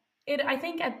normal. I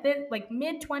think at the like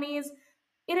mid 20s,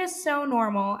 it is so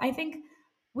normal. I think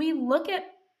we look at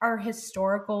our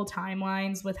historical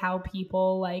timelines with how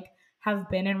people like have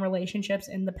been in relationships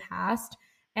in the past.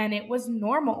 And it was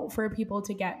normal for people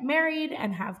to get married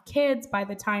and have kids by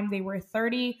the time they were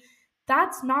 30.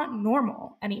 That's not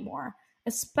normal anymore,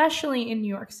 especially in New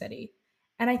York City.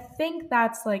 And I think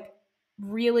that's like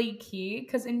really key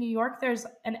because in New York, there's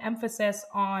an emphasis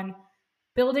on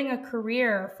building a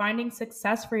career, finding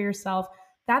success for yourself.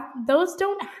 That those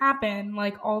don't happen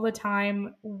like all the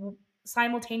time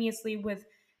simultaneously with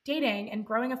dating and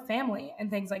growing a family and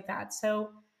things like that.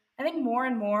 So I think more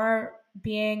and more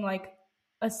being like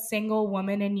a single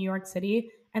woman in New York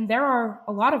City And there are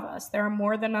a lot of us. There are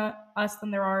more than us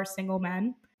than there are single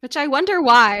men. Which I wonder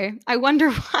why.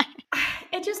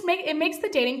 It makes the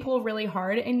dating pool really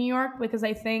hard in New York, because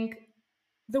I think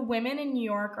the women in New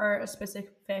York are a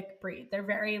specific breed. They're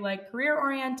very like career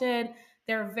oriented.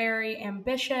 They're very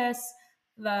ambitious.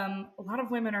 A lot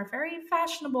of women are very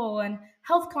fashionable and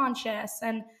health conscious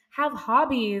and have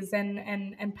hobbies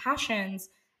and passions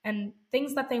and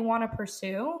things that they want to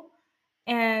pursue.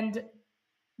 And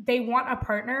they want a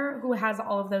partner who has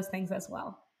all of those things as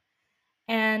well.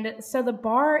 And so the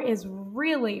bar is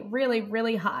really, really,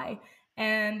 really high.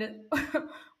 And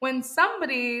when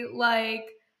somebody like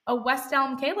a West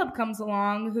Elm Caleb comes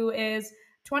along who is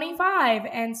 25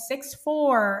 and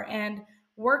 6'4" and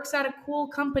works at a cool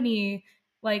company,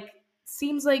 like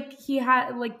seems like he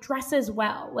had like dresses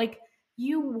well, like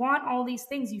you want all these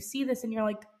things. You see this and you're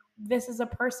like, this is a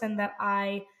person that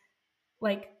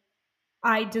like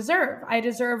I deserve. I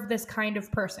deserve this kind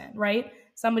of person, right?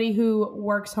 Somebody who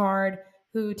works hard,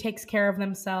 who takes care of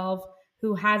themselves,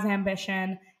 who has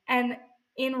ambition. And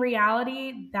in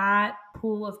reality, that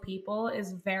pool of people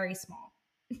is very small.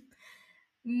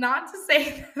 Not to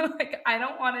say that, like, I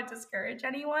don't want to discourage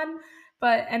anyone,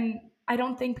 and I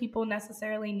don't think people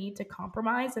necessarily need to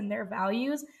compromise in their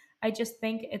values. I just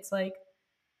think it's like,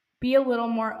 be a little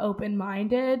more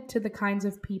open-minded to the kinds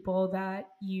of people that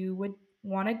you would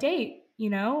want to date,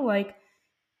 like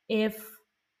if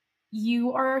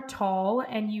you are tall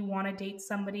and you want to date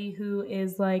somebody who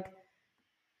is like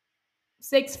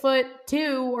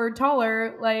 6'2" or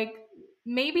taller, like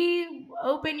maybe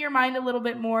open your mind a little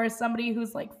bit more. Somebody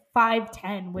who's like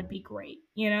 5'10" would be great,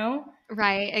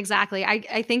 Right, exactly.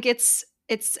 I think it's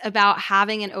about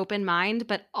having an open mind,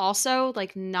 but also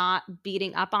like not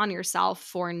beating up on yourself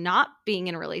for not being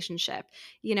in a relationship.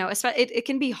 It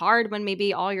can be hard when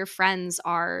maybe all your friends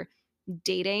are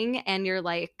dating and you're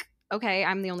like, okay,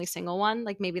 I'm the only single one.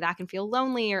 Like maybe that can feel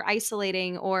lonely or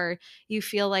isolating, or you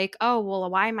feel like, oh, well,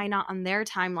 why am I not on their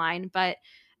timeline? But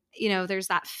there's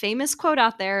that famous quote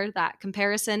out there that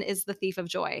comparison is the thief of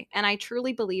joy. And I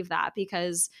truly believe that,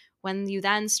 because when you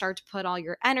then start to put all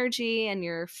your energy and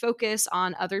your focus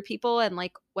on other people and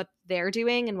like what they're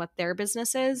doing and what their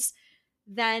business is,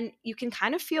 then you can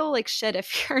kind of feel like shit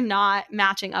if you're not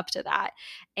matching up to that.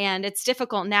 And it's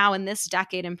difficult now in this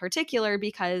decade in particular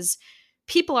because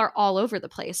people are all over the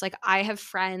place. Like I have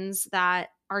friends that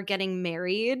are getting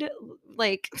married,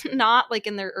 like not like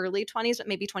in their early 20s, but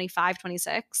maybe 25,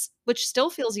 26, which still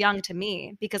feels young to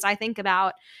me because I think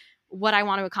about what I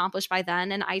want to accomplish by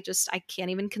then. And I can't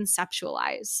even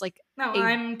conceptualize like no, a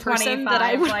I'm person 25. That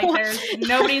I would like want. There's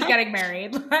nobody's getting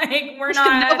married. Like we're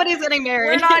not. Nobody's getting married.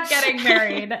 We're not getting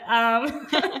married.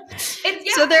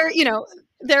 So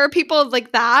there are people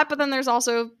like that, but then there's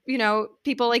also,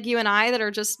 people like you and I that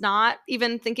are just not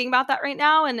even thinking about that right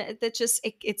now. And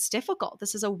it's difficult.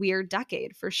 This is a weird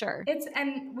decade for sure.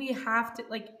 And we have to,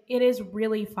 like, it is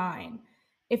really fine.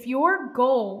 If your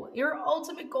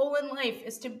ultimate goal in life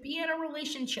is to be in a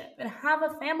relationship and have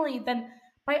a family, then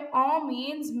by all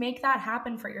means make that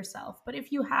happen for yourself. But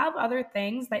if you have other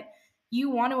things that you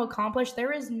want to accomplish,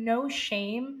 there is no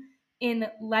shame in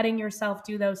letting yourself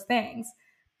do those things.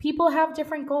 People have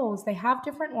different goals, they have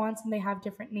different wants, and they have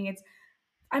different needs.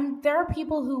 There are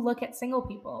people who look at single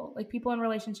people, like people in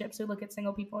relationships who look at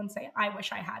single people and say, I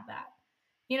wish I had that.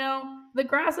 The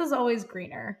grass is always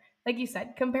greener. Like you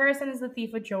said, comparison is the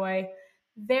thief of joy.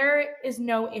 There is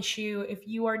no issue if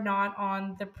you are not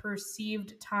on the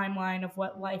perceived timeline of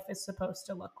what life is supposed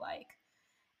to look like.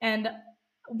 And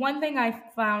one thing I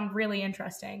found really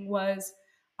interesting was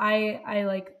I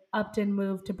like upped and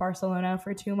moved to Barcelona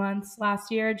for 2 months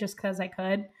last year just because I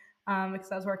could,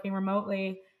 because I was working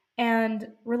remotely. And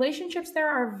relationships there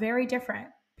are very different.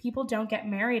 People don't get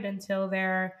married until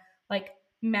they're like,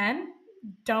 men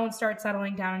don't start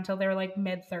settling down until they're like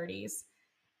mid 30s.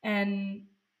 And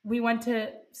we went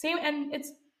to same, and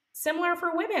it's similar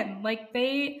for women. Like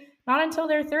they, not until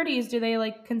their 30s do they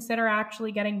like consider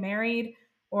actually getting married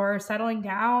or settling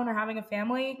down or having a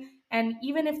family. And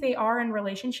even if they are in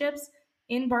relationships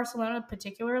in Barcelona,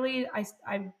 particularly, I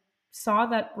saw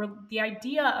that the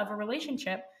idea of a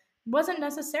relationship wasn't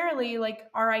necessarily like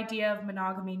our idea of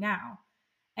monogamy now.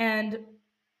 And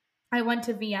I went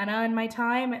to Vienna in my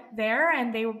time there,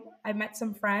 and I met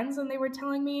some friends, and they were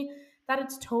telling me that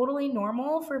it's totally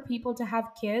normal for people to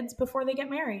have kids before they get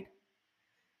married.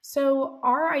 So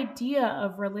our idea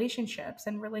of relationships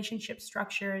and relationship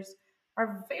structures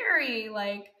are very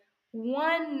like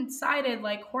one-sided,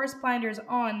 like horse blinders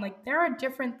on. Like there are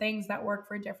different things that work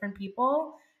for different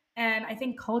people. And I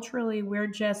think culturally we're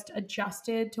just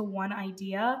adjusted to one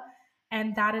idea,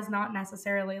 and that is not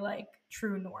necessarily like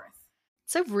true north.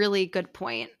 It's a really good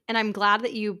point. And I'm glad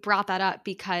that you brought that up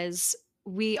because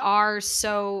we are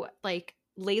so like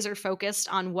laser focused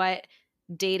on what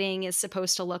dating is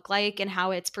supposed to look like and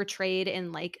how it's portrayed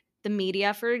in like the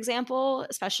media, for example,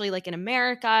 especially like in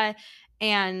America.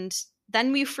 And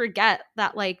then we forget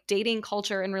that like dating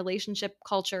culture and relationship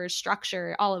culture,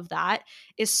 structure, all of that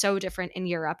is so different in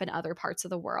Europe and other parts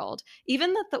of the world.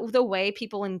 Even the way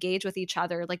people engage with each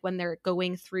other, like when they're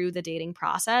going through the dating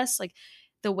process, like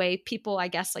the way people, I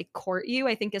guess, like court you,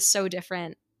 I think is so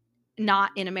different,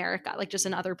 not in America, like just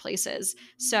in other places.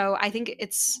 So I think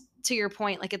it's, to your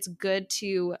point, like it's good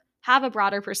to have a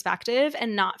broader perspective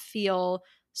and not feel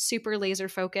super laser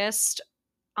focused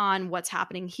on what's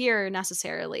happening here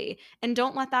necessarily. And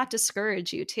don't let that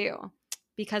discourage you too,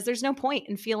 because there's no point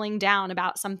in feeling down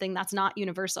about something that's not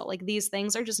universal. Like these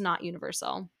things are just not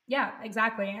universal. Yeah,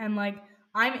 exactly. And like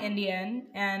I'm Indian,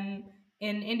 and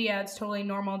in India it's totally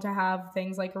normal to have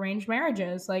things like arranged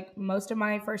marriages. Like most of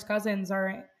my first cousins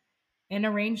are in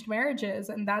arranged marriages,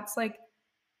 and that's like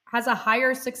has a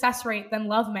higher success rate than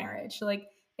love marriage. Like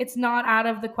it's not out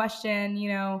of the question, you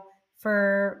know,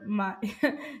 for my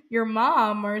your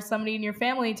mom or somebody in your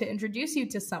family to introduce you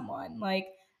to someone. Like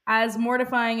as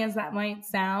mortifying as that might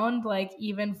sound, like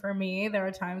even for me, there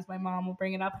are times my mom will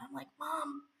bring it up and I'm like,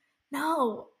 "Mom,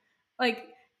 no." Like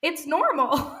it's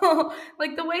normal.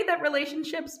 Like the way that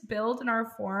relationships build and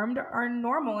are formed are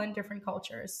normal in different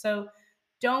cultures. So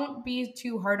don't be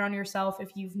too hard on yourself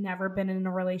if you've never been in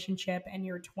a relationship and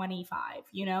you're 25,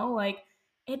 you know? Like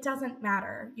it doesn't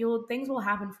matter. You'll things will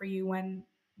happen for you when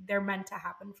they're meant to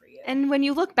happen for you. And when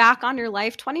you look back on your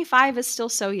life, 25 is still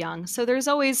so young. So there's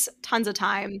always tons of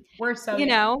time, We're so you young.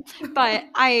 know, but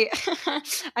I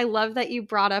I love that you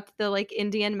brought up the like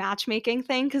Indian matchmaking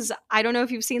thing cuz I don't know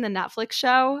if you've seen the Netflix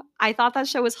show. I thought that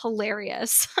show was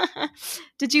hilarious.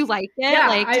 Did you like it? Yeah,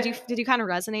 Like did you kind of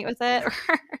resonate with it?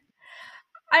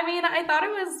 I mean, I thought it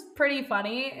was pretty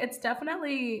funny.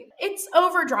 It's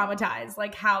over dramatized,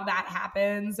 like how that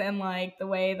happens and like the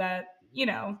way that, you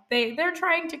know, they're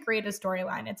trying to create a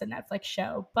storyline. It's a Netflix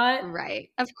show. But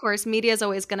Right. Of course, media is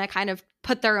always going to kind of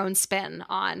put their own spin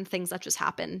on things that just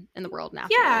happen in the world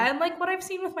naturally. yeah, and like what I've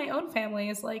seen with my own family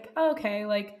is like, okay,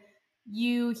 like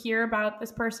you hear about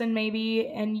this person maybe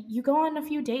and you go on a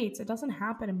few dates. It doesn't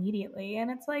happen immediately. And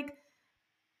it's like,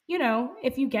 you know,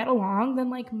 if you get along, then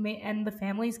like, and the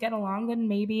families get along, then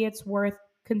maybe it's worth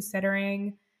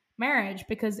considering marriage.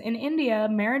 Because in India,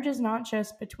 marriage is not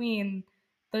just between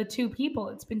the two people,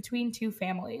 it's between two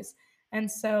families. And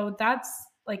so that's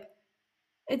like,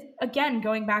 it again,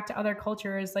 going back to other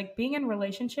cultures, like being in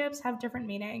relationships have different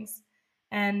meanings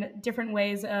and different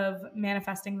ways of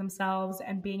manifesting themselves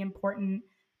and being important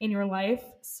in your life.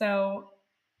 So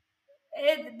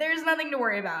there's nothing to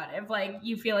worry about if like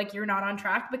you feel like you're not on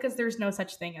track, because there's no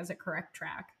such thing as a correct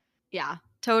track. Yeah,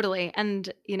 totally.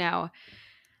 And, you know,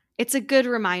 it's a good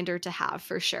reminder to have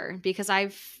for sure because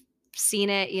I've seen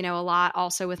it, you know, a lot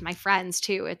also with my friends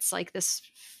too. It's like this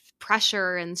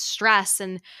pressure and stress.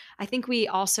 And I think we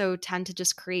also tend to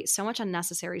just create so much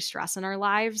unnecessary stress in our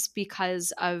lives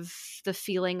because of the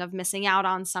feeling of missing out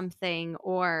on something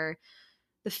or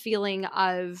the feeling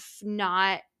of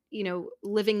not, you know,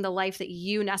 living the life that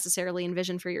you necessarily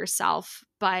envision for yourself.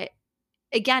 But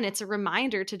again, it's a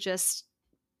reminder to just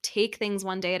take things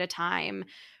one day at a time,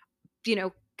 you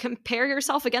know, compare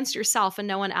yourself against yourself and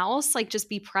no one else. Like just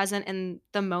be present in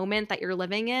the moment that you're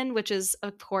living in, which is,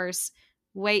 of course,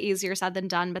 way easier said than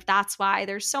done. But that's why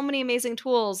there's so many amazing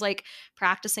tools like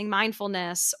practicing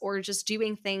mindfulness or just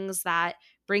doing things that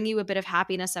bring you a bit of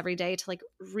happiness every day to like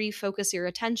refocus your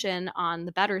attention on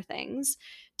the better things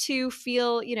to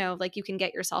feel, you know, like you can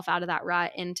get yourself out of that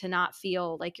rut and to not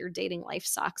feel like your dating life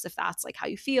sucks if that's like how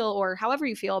you feel or however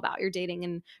you feel about your dating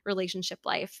and relationship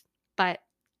life. But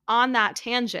on that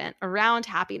tangent around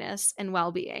happiness and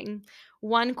well-being,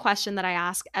 one question that I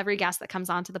ask every guest that comes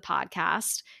onto the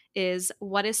podcast is,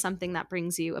 what is something that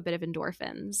brings you a bit of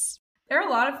endorphins? There are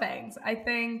a lot of things. I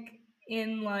think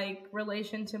in like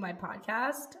relation to my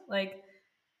podcast, like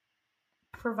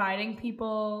providing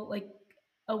people like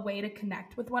a way to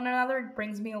connect with one another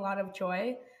brings me a lot of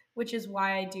joy, which is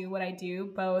why I do what I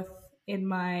do, both in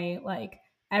my like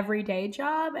everyday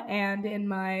job and in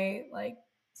my like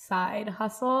side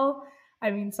hustle.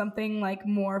 I mean, something like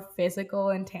more physical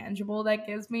and tangible that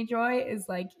gives me joy is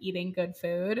like eating good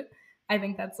food. I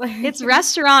think that's like It's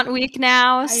restaurant week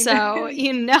now, I so know.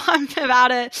 you know I'm about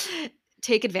to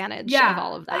take advantage of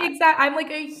all of that. Exactly. I'm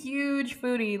like a huge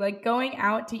foodie. Like going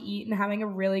out to eat and having a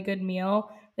really good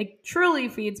meal, like truly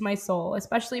feeds my soul,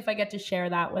 especially if I get to share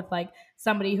that with like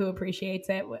somebody who appreciates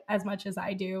it as much as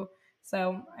I do.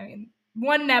 So, I mean,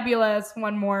 one nebulous,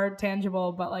 one more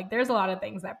tangible, but like there's a lot of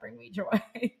things that bring me joy.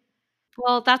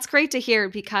 Well, that's great to hear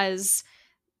because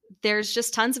there's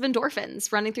just tons of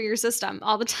endorphins running through your system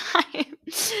all the time.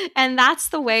 And that's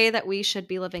the way that we should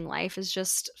be living life, is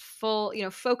just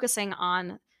focusing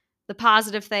on the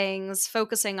positive things,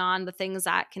 focusing on the things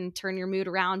that can turn your mood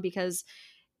around, because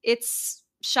it's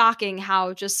shocking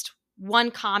how just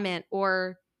one comment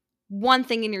or one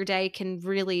thing in your day can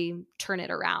really turn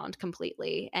it around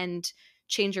completely and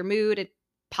change your mood. It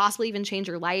possibly even change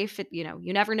your life.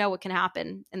 You never know what can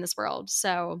happen in this world.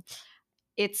 So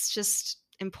it's just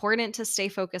important to stay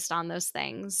focused on those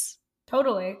things.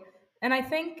 Totally. And I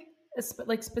think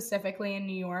like specifically in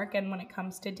New York and when it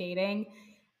comes to dating,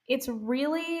 it's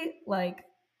really like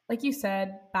you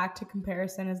said, back to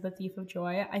comparison is the thief of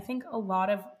joy. I think a lot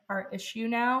of our issue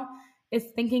now is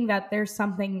thinking that there's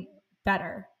something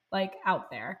better like out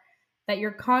there, that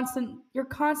you're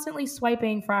constantly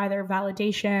swiping for either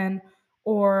validation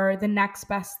or the next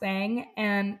best thing,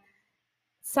 and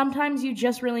sometimes you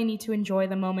just really need to enjoy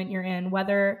the moment you're in,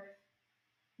 whether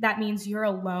that means you're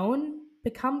alone.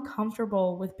 Become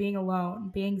comfortable with being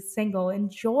alone, being single.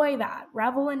 Enjoy that.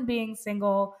 Revel in being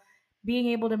single, being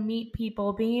able to meet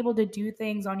people, being able to do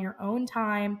things on your own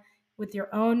time with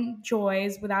your own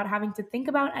joys without having to think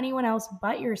about anyone else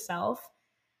but yourself.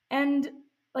 And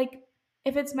like,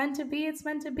 if it's meant to be, it's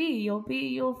meant to be.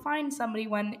 You'll find somebody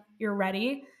when you're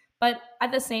ready. But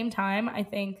at the same time, I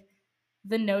think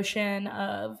the notion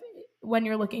of when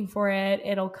you're looking for it,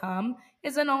 it'll come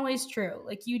isn't always true.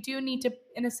 Like, you do need to,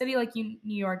 in a city like New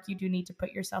York, you do need to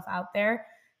put yourself out there.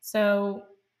 So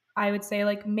I would say,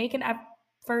 like, make an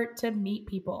effort to meet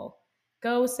people.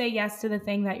 Go say yes to the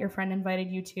thing that your friend invited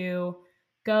you to.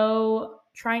 Go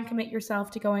try and commit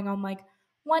yourself to going on like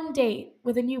one date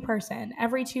with a new person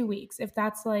every 2 weeks, if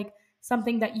that's like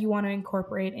something that you want to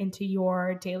incorporate into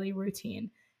your daily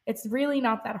routine. It's really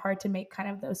not that hard to make kind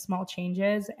of those small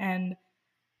changes and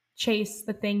chase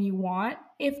the thing you want,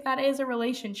 if that is a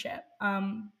relationship.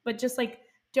 But just like,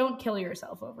 don't kill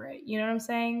yourself over it. You know what I'm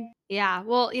saying? Yeah.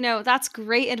 Well, that's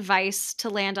great advice to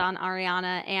land on,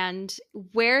 Ariana. And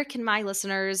where can my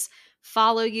listeners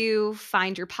follow you,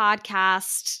 find your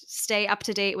podcast, stay up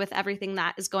to date with everything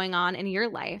that is going on in your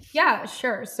life? Yeah,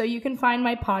 sure. So you can find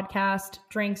my podcast,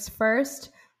 Drinks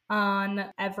First, on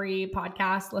every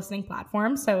podcast listening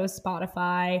platform. So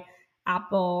Spotify,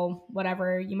 Apple,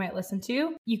 whatever you might listen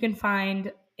to. You can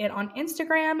find it on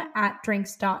Instagram at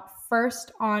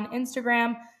drinks.first on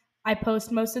Instagram. I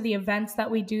post most of the events that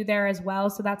we do there as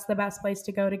well. So that's the best place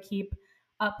to go to keep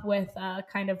up with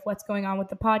kind of what's going on with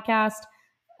the podcast,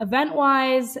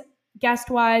 event-wise,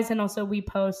 guest-wise, and also we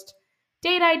post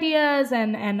date ideas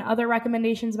and other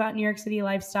recommendations about New York City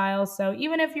lifestyles. So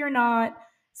even if you're not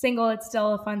single, it's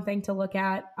still a fun thing to look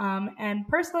at. And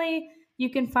personally, you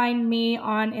can find me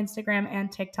on Instagram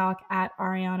and TikTok at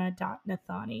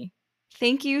ariana.nathani.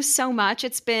 Thank you so much.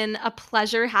 It's been a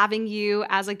pleasure having you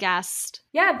as a guest.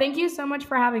 Yeah, thank you so much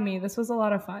for having me. This was a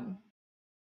lot of fun.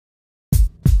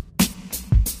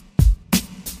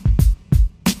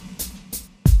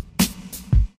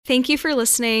 Thank you for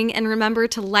listening, and remember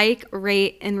to like,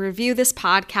 rate, and review this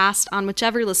podcast on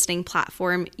whichever listening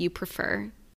platform you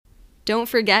prefer. Don't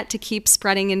forget to keep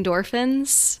spreading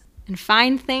endorphins and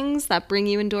find things that bring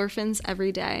you endorphins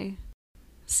every day.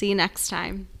 See you next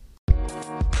time.